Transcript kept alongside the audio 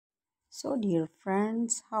So, dear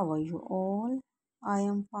friends, how are you all? I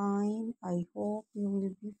am fine. I hope you will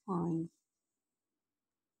be fine.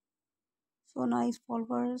 So, nice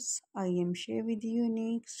followers, I am share with you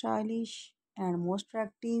unique, stylish, and most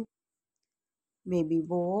attractive baby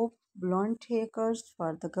bob blonde haircuts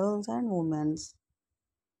for the girls and women.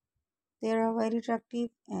 There are very attractive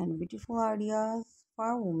and beautiful ideas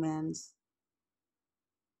for women.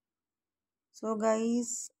 So,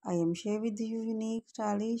 guys, I am share with you unique,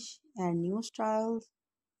 stylish, and new styles,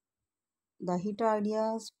 the hit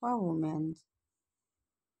ideas for women.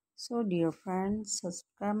 So dear friends,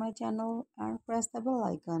 subscribe my channel and press the bell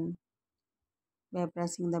icon. By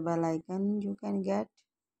pressing the bell icon, you can get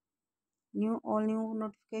all new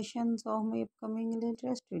notifications of my upcoming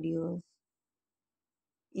latest videos.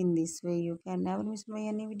 In this way, you can never miss my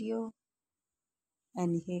any video.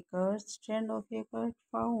 Any hackers, trend of hackers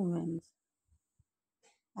for women.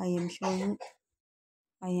 I am showing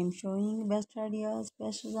I am showing best ideas,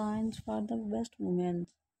 best designs for the best women.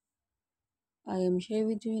 I am sharing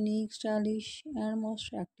with you unique, stylish, and most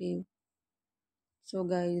attractive. So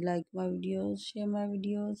guys, like my videos, share my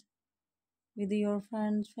videos with your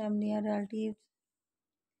friends, family, and relatives.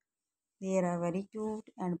 There are very cute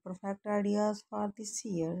and perfect ideas for this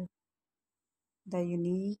year. The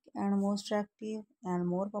unique and most attractive and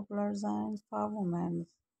more popular designs for women.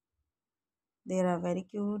 There are very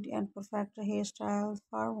cute and perfect hairstyles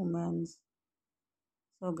for women.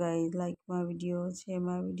 So guys, like my videos, share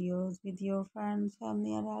my videos with your friends,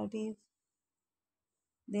 family, and relatives.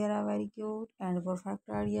 There are very cute and perfect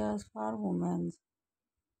ideas for women.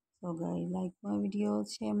 So guys, like my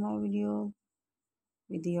videos, share my videos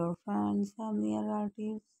with your friends, family, and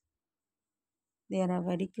relatives. There are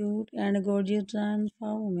very cute and gorgeous designs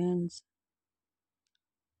for women.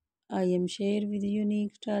 I am share with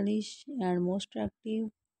unique, stylish, and most attractive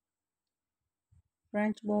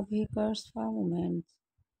French bob haircuts for women.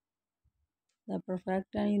 The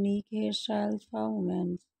perfect and unique hairstyles for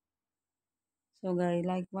women. So guys,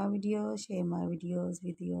 like my videos, share my videos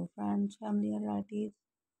with your friends, family, and relatives.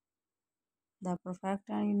 The perfect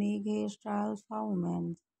and unique hairstyles for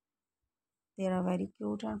women. There are very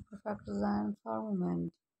cute and perfect designs for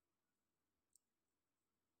women.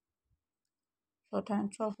 So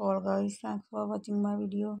thanks for all guys. Thanks for watching my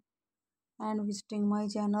video and visiting my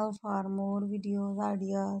channel for more videos,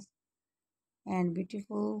 ideas, and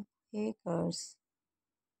beautiful haircuts.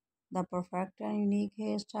 The perfect and unique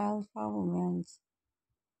hairstyle for women.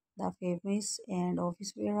 The famous and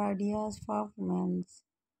office wear ideas for women.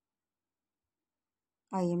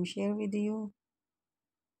 I am share with you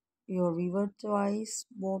your viewer choice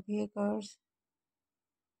bob haircuts.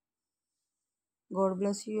 God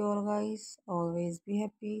bless you all guys. Always be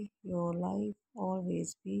happy. Your life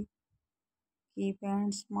always be keep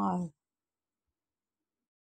and smile.